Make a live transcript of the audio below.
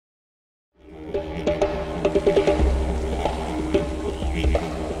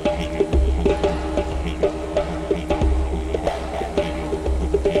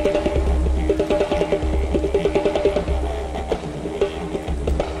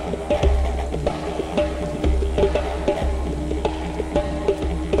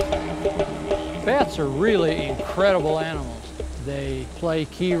are really incredible animals. They play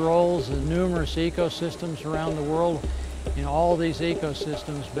key roles in numerous ecosystems around the world. In all these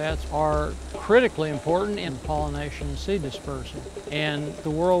ecosystems, bats are critically important in pollination and seed dispersal. And the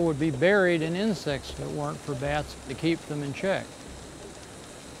world would be buried in insects if it weren't for bats to keep them in check.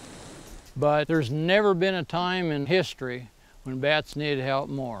 But there's never been a time in history when bats needed help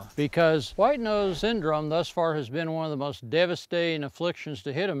more, because white nose syndrome thus far has been one of the most devastating afflictions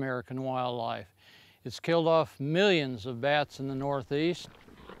to hit American wildlife. It's killed off millions of bats in the Northeast.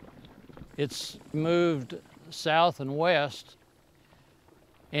 It's moved south and west,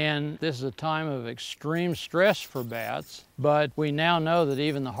 and this is a time of extreme stress for bats, but we now know that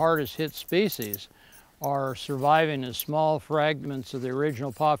even the hardest hit species are surviving as small fragments of the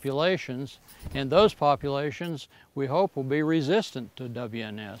original populations, and those populations we hope will be resistant to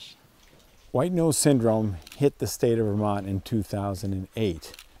WNS. White nose syndrome hit the state of Vermont in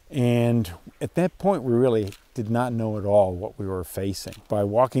 2008. And at that point, we really did not know at all what we were facing. By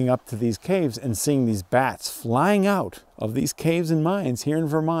walking up to these caves and seeing these bats flying out of these caves and mines here in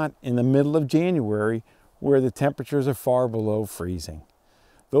Vermont in the middle of January, where the temperatures are far below freezing.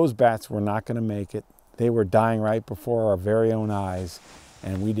 Those bats were not going to make it. They were dying right before our very own eyes,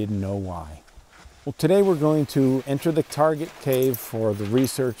 and we didn't know why. Well, today we're going to enter the target cave for the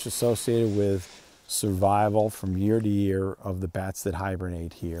research associated with survival from year to year of the bats that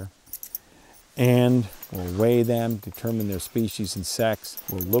hibernate here. And we'll weigh them, determine their species and sex.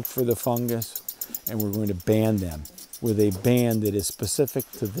 We'll look for the fungus, and we're going to band them with a band that is specific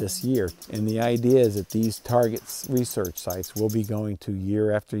to this year. And the idea is that these target research sites will be going to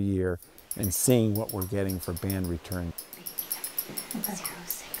year after year and seeing what we're getting for band return.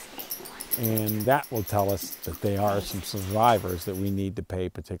 And that will tell us that they are some survivors that we need to pay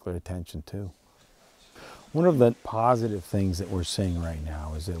particular attention to. One of the positive things that we're seeing right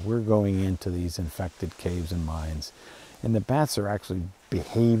now is that we're going into these infected caves and mines, and the bats are actually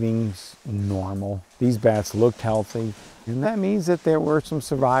behaving normal. These bats looked healthy, and that means that there were some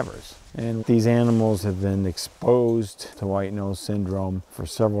survivors. And these animals have been exposed to white nose syndrome for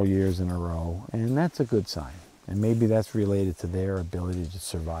several years in a row, and that's a good sign. And maybe that's related to their ability to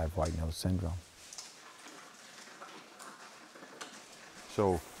survive white nose syndrome.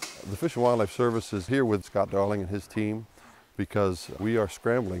 So the Fish and Wildlife Service is here with Scott Darling and his team because we are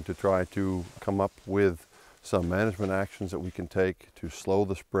scrambling to try to come up with some management actions that we can take to slow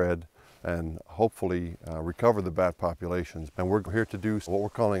the spread and hopefully recover the bat populations. And we're here to do what we're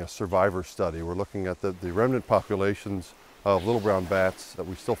calling a survivor study. We're looking at the remnant populations of little brown bats that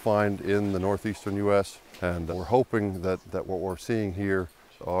we still find in the northeastern U.S. And we're hoping that what we're seeing here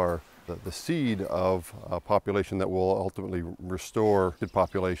are the seed of a population that will ultimately restore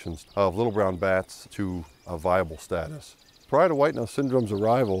populations of little brown bats to a viable status. Prior to white nose syndrome's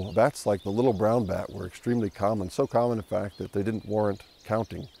arrival, bats like the little brown bat were extremely common, so common in fact that they didn't warrant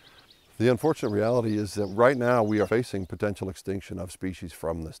counting. The unfortunate reality is that right now we are facing potential extinction of species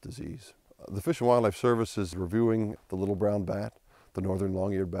from this disease. The Fish and Wildlife Service is reviewing the little brown bat, the northern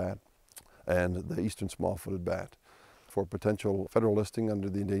long-eared bat, and the eastern small-footed bat for potential federal listing under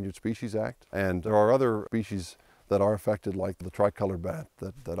the Endangered Species Act. And there are other species that are affected, like the tricolored bat,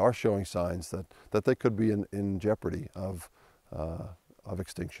 that are showing signs that they could be in jeopardy of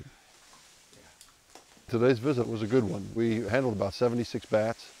extinction. Today's visit was a good one. We handled about 76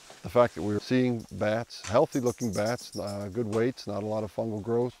 bats. The fact that we were seeing bats, healthy-looking bats, good weights, not a lot of fungal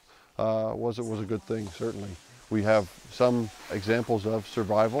growth, was a good thing, certainly. We have some examples of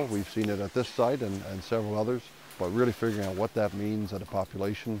survival. We've seen it at this site and several others. But really figuring out what that means at a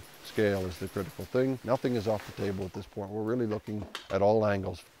population scale is the critical thing. Nothing is off the table at this point. We're really looking at all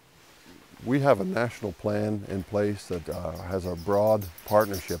angles. We have a national plan in place that has a broad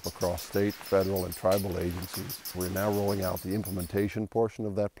partnership across state, federal, and tribal agencies. We're now rolling out the implementation portion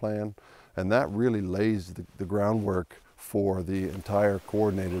of that plan, and that really lays the groundwork for the entire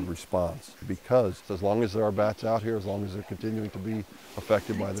coordinated response. Because as long as there are bats out here, as long as they're continuing to be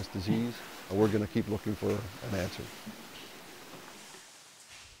affected by this disease, we're going to keep looking for an answer.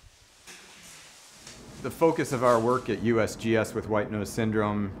 The focus of our work at USGS with white nose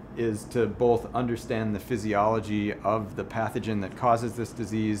syndrome is to both understand the physiology of the pathogen that causes this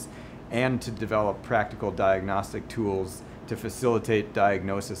disease and to develop practical diagnostic tools to facilitate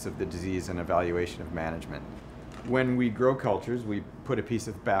diagnosis of the disease and evaluation of management. When we grow cultures, we put a piece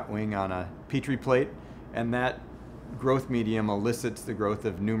of bat wing on a Petri plate, and that growth medium elicits the growth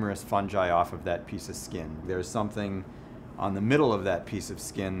of numerous fungi off of that piece of skin. There's something on the middle of that piece of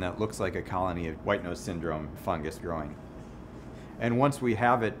skin that looks like a colony of white nose syndrome fungus growing. And once we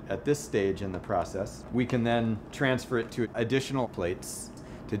have it at this stage in the process, we can then transfer it to additional plates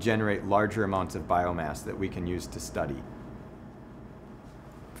to generate larger amounts of biomass that we can use to study.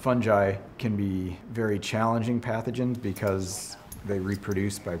 Fungi can be very challenging pathogens because they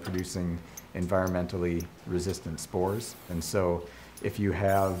reproduce by producing environmentally resistant spores. And so if you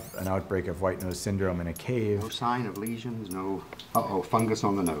have an outbreak of white nose syndrome in a cave... No sign of lesions, no... Uh-oh, fungus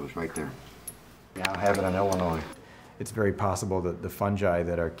on the nose right there. Yeah, I have it in Illinois. It's very possible that the fungi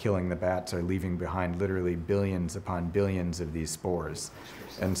that are killing the bats are leaving behind literally billions upon billions of these spores.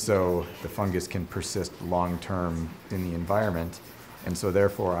 And so the fungus can persist long-term in the environment. And so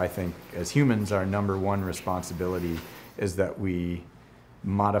therefore, I think as humans, our number one responsibility is that we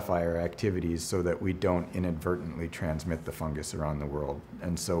modify our activities so that we don't inadvertently transmit the fungus around the world.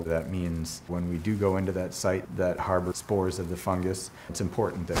 And so that means when we do go into that site that harbors spores of the fungus, it's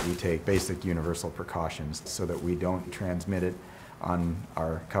important that we take basic universal precautions so that we don't transmit it on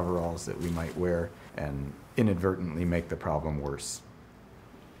our coveralls that we might wear and inadvertently make the problem worse.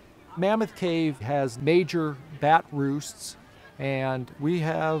 Mammoth Cave has major bat roosts, and we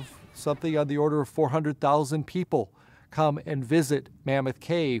have something on the order of 400,000 people come and visit Mammoth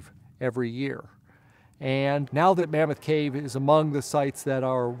Cave every year. And now that Mammoth Cave is among the sites that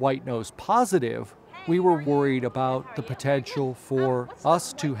are white nose positive, we were worried about the potential for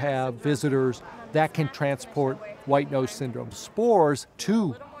us to have visitors that can transport white nose syndrome spores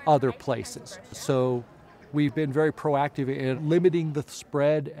to other places. So we've been very proactive in limiting the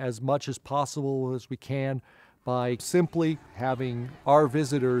spread as much as possible as we can by simply having our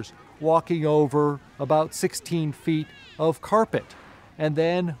visitors walking over about 16 feet of carpet and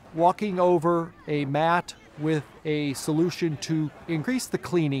then walking over a mat with a solution to increase the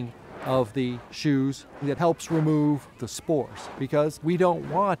cleaning of the shoes that helps remove the spores, because we don't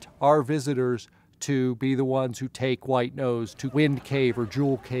want our visitors to be the ones who take white nose to Wind Cave or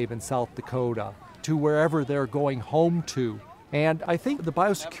Jewel Cave in South Dakota, to wherever they're going home to. And I think the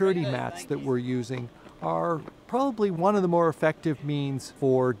biosecurity mats that we're using are probably one of the more effective means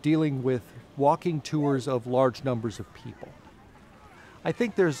for dealing with walking tours of large numbers of people. I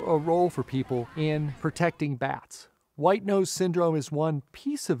think there's a role for people in protecting bats. White nose syndrome is one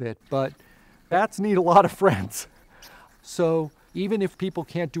piece of it, but bats need a lot of friends. So even if people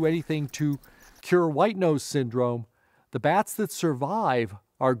can't do anything to cure white nose syndrome, the bats that survive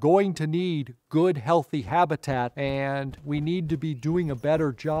are going to need good, healthy habitat, and we need to be doing a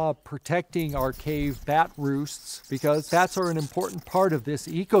better job protecting our cave bat roosts, because bats are an important part of this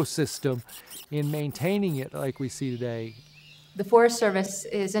ecosystem in maintaining it like we see today. The Forest Service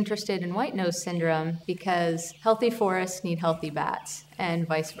is interested in white nose syndrome because healthy forests need healthy bats, and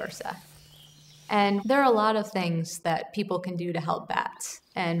vice versa. And there are a lot of things that people can do to help bats.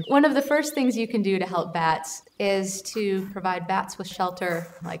 And one of the first things you can do to help bats is to provide bats with shelter,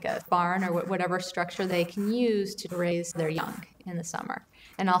 like a barn or whatever structure they can use to raise their young in the summer.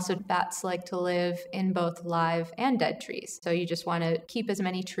 And also, bats like to live in both live and dead trees. So you just want to keep as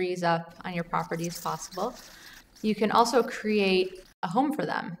many trees up on your property as possible. You can also create a home for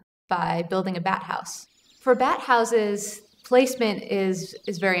them by building a bat house. For bat houses, placement is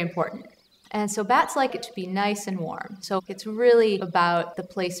very important. And so bats like it to be nice and warm. So it's really about the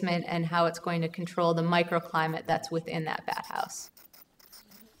placement and how it's going to control the microclimate that's within that bat house.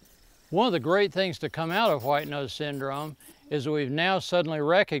 One of the great things to come out of white nose syndrome is that we've now suddenly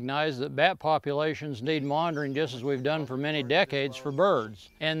recognized that bat populations need monitoring just as we've done for many decades for birds.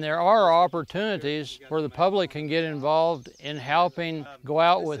 And there are opportunities where the public can get involved in helping go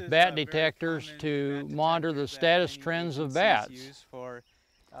out with bat detectors to monitor the status trends of bats.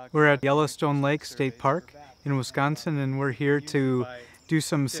 We're at Yellowstone Lake State Park in Wisconsin, and we're here to do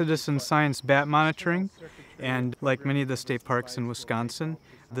some citizen science bat monitoring. And like many of the state parks in Wisconsin,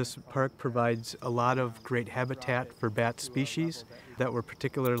 this park provides a lot of great habitat for bat species that we're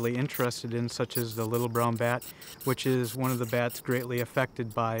particularly interested in, such as the little brown bat, which is one of the bats greatly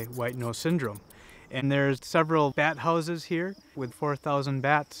affected by white nose syndrome. And there's several bat houses here with 4,000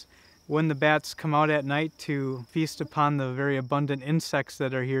 bats. When the bats come out at night to feast upon the very abundant insects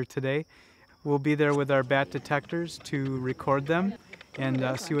that are here today, we'll be there with our bat detectors to record them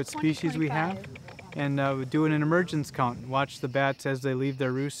and see what species we have, and do an emergence count, watch the bats as they leave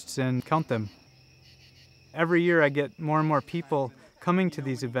their roosts and count them. Every year I get more and more people coming to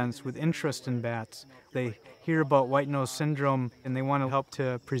these events with interest in bats. They hear about white nose syndrome and they want to help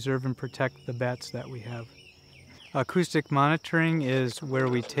to preserve and protect the bats that we have. Acoustic monitoring is where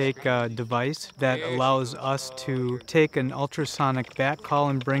we take a device that allows us to take an ultrasonic bat call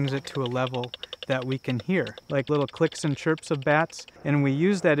and brings it to a level that we can hear, like little clicks and chirps of bats, and we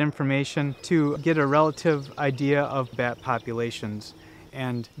use that information to get a relative idea of bat populations.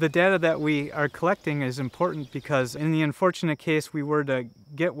 And the data that we are collecting is important because in the unfortunate case we were to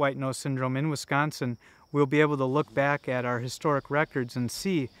get white nose syndrome in Wisconsin, we'll be able to look back at our historic records and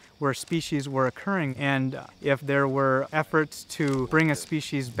see where species were occurring. And if there were efforts to bring a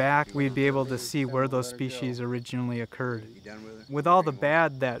species back, we'd be able to see where those species originally occurred. With all the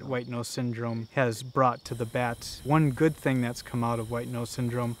bad that white nose syndrome has brought to the bats, one good thing that's come out of white nose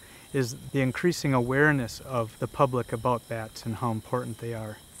syndrome is the increasing awareness of the public about bats and how important they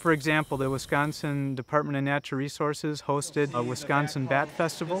are. For example, the Wisconsin Department of Natural Resources hosted a Wisconsin Bat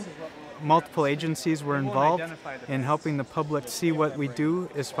Festival. Multiple agencies were involved in helping the public see what we do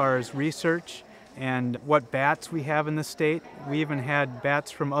as far as research and what bats we have in the state. We even had bats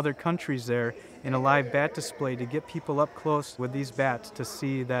from other countries there in a live bat display to get people up close with these bats to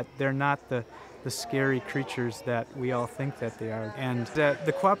see that they're not the scary creatures that we all think that they are. And that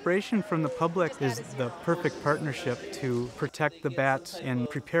the cooperation from the public is the perfect partnership to protect the bats and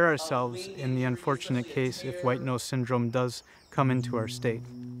prepare ourselves in the unfortunate case if white nose syndrome does come into our state.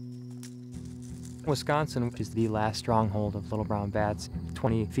 Wisconsin, which is the last stronghold of little brown bats,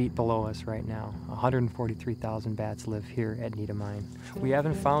 20 feet below us right now. 143,000 bats live here at Nita Mine. We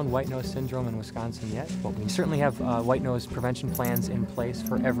haven't found white nose syndrome in Wisconsin yet, but we certainly have white nose prevention plans in place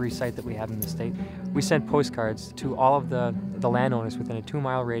for every site that we have in the state. We send postcards to all of the landowners within a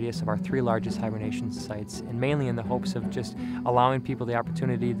 2-mile radius of our 3 largest hibernation sites, and mainly in the hopes of just allowing people the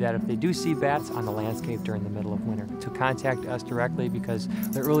opportunity that if they do see bats on the landscape during the middle of winter, to contact us directly, because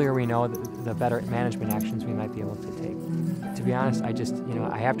the earlier we know, the better management actions we might be able to take. To be honest,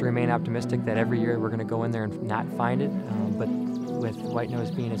 I have to remain optimistic that every year we're going to go in there and not find it, but with white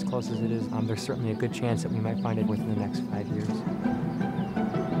nose being as close as it is, there's certainly a good chance that we might find it within the next 5 years.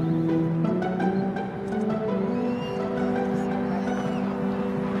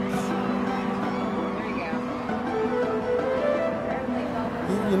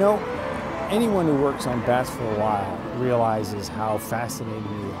 You know, anyone who works on bats for a while realizes how fascinating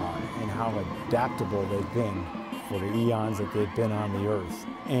they are and how adaptable they've been for the eons that they've been on the earth.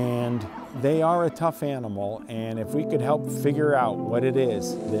 And they are a tough animal, and if we could help figure out what it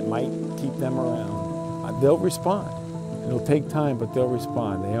is that might keep them around, they'll respond. It'll take time, but they'll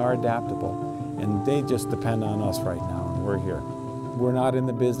respond. They are adaptable, and they just depend on us right now, and we're here. We're not in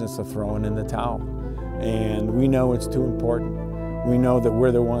the business of throwing in the towel, and we know it's too important. We know that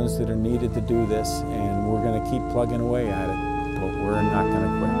we're the ones that are needed to do this, and we're going to keep plugging away at it, but we're not going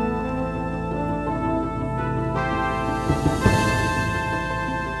to quit.